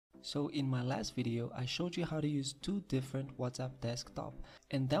So in my last video, I showed you how to use two different WhatsApp desktop,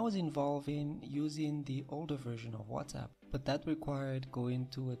 and that was involving using the older version of WhatsApp, but that required going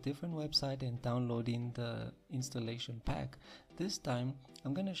to a different website and downloading the installation pack. This time,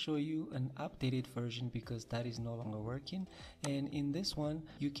 I'm gonna show you an updated version because that is no longer working, and in this one,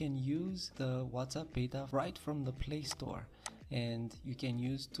 you can use the WhatsApp beta right from the Play Store, and you can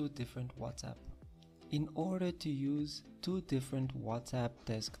use two different WhatsApp. In order to use two different WhatsApp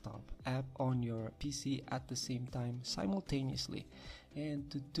desktop app on your PC at the same time simultaneously, and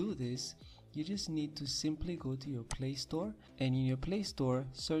to do this you just need to simply go to your Play Store, and in your Play Store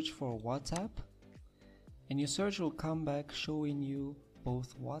search for WhatsApp, and your search will come back showing you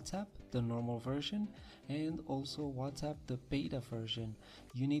both WhatsApp, the normal version, and also WhatsApp, the beta version.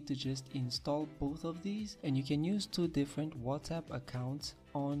 You need to just install both of these, and you can use two different WhatsApp accounts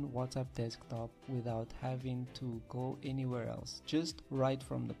on WhatsApp desktop without having to go anywhere else, just right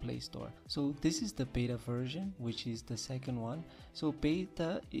from the Play Store. So this is the beta version, which is the second one. So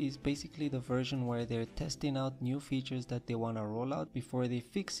beta is basically the version where they're testing out new features that they want to roll out before they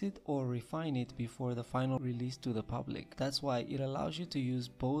fix it or refine it before the final release to the public. That's why it allows you to use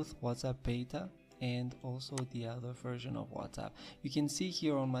both WhatsApp beta and also the other version of WhatsApp. You can see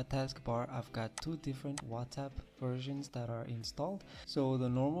here on my taskbar I've got two different WhatsApp versions that are installed. So the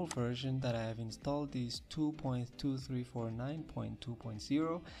normal version that I have installed is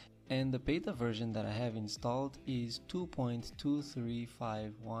 2.2349.2.0, and the beta version that I have installed is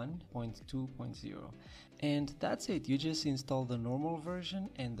 2.2351.2.0. And that's it. You just install the normal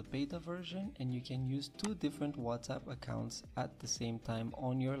version and the beta version, and you can use two different WhatsApp accounts at the same time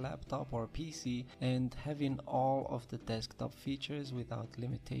on your laptop or PC, and having all of the desktop features without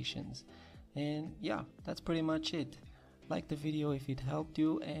limitations. And yeah, that's pretty much it. Like the video if it helped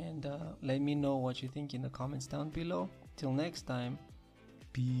you, and let me know what you think in the comments down below. Till next time,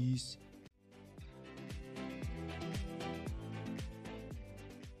 peace.